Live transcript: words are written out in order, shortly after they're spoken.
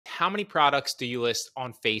how many products do you list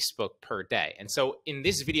on Facebook per day? And so in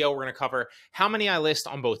this video, we're going to cover how many I list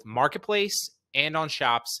on both Marketplace and on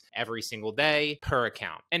shops every single day per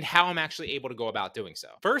account, and how I'm actually able to go about doing so.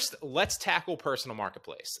 First, let's tackle personal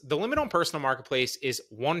marketplace. The limit on personal marketplace is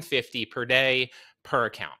 150 per day per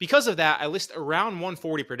account. Because of that, I list around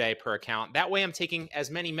 140 per day per account. That way I'm taking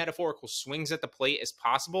as many metaphorical swings at the plate as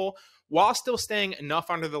possible while still staying enough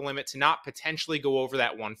under the limit to not potentially go over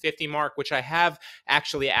that 150 mark, which I have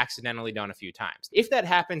actually accidentally done a few times. If that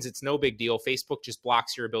happens, it's no big deal. Facebook just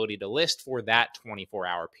blocks your ability to list for that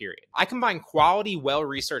 24-hour period. I combine quality,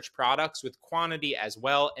 well-researched products with quantity as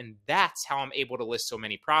well, and that's how I'm able to list so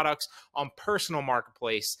many products on personal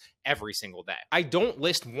marketplace every single day. I don't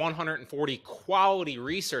list 140 quality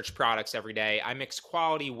research products every day. I mix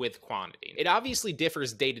quality with quantity. It obviously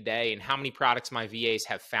differs day to day in how many products my VAs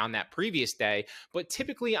have found that previous day, but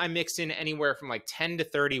typically I mix in anywhere from like 10 to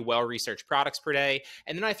 30 well-researched products per day,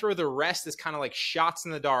 and then I throw the rest as kind of like shots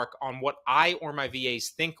in the dark on what I or my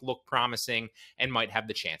VAs think look promising and might have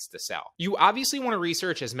the chance to sell. You obviously want to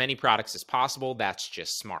research as many products as possible. That's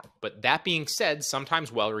just smart. But that being said,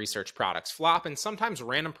 sometimes well-researched products flop and sometimes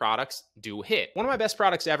random products do hit. One of my best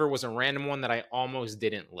products ever was a random one that I almost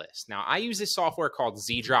didn't list. Now, I use this software called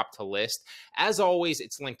ZDrop to list. As always,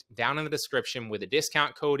 it's linked down in the description with a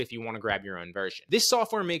discount code if you want to grab your own version. This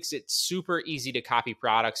software makes it super easy to copy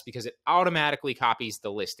products because it automatically copies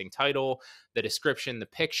the listing title, the description, the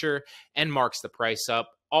picture, and marks the price up,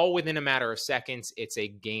 all within a matter of seconds. It's a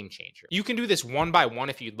game changer. You can do this one by one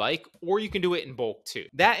if you'd like, or you can do it in bulk too.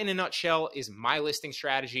 That in a nutshell is my listing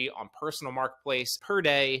strategy on personal marketplace per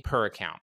day, per account.